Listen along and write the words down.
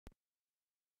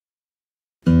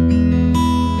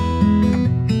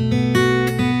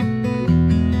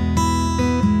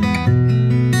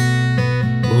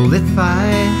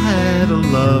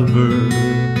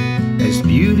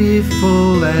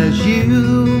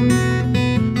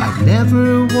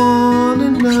never want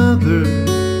another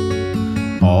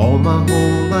all my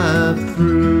whole life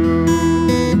through.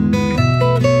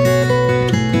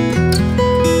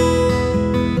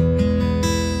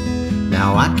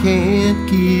 Now I can't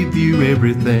give you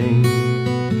everything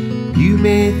you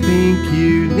may think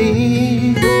you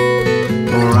need,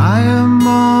 for I am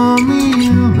only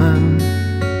human,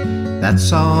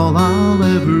 that's all I'll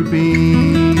ever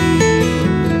be.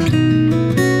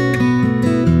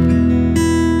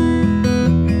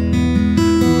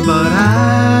 But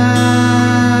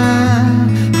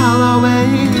I'll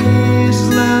always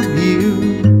love you.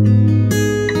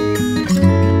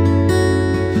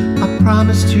 I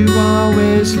promise to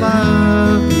always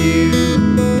love you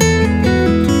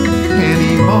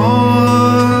anymore,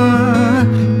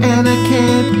 and I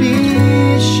can't be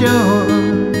sure,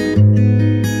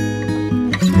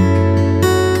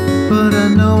 but I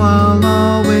know I'll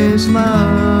always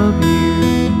love you.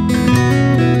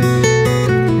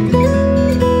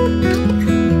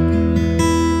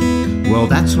 Well,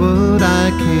 that's what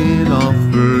I can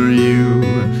offer you,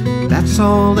 that's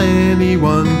all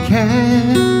anyone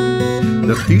can.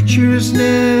 The future's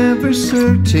never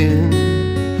certain,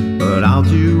 but I'll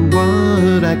do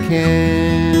what I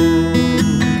can.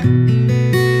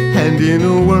 And in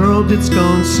a world that's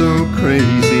gone so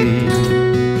crazy,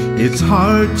 it's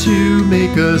hard to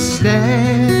make a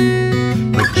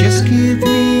stand. But just give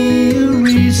me a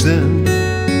reason,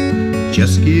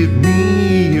 just give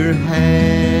me your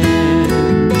hand.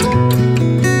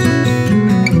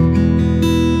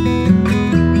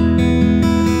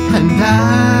 And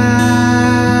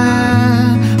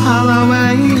I'll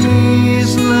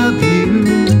always love you.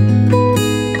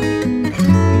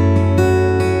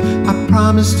 I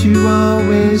promise to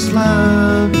always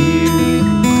love you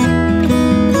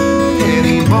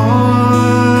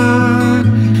anymore,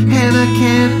 and I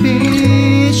can't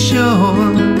be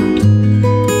sure,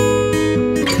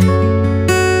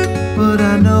 but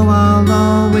I know I'll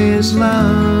always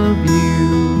love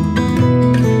you.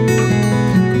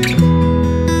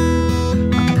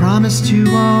 I promise to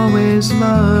always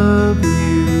love you.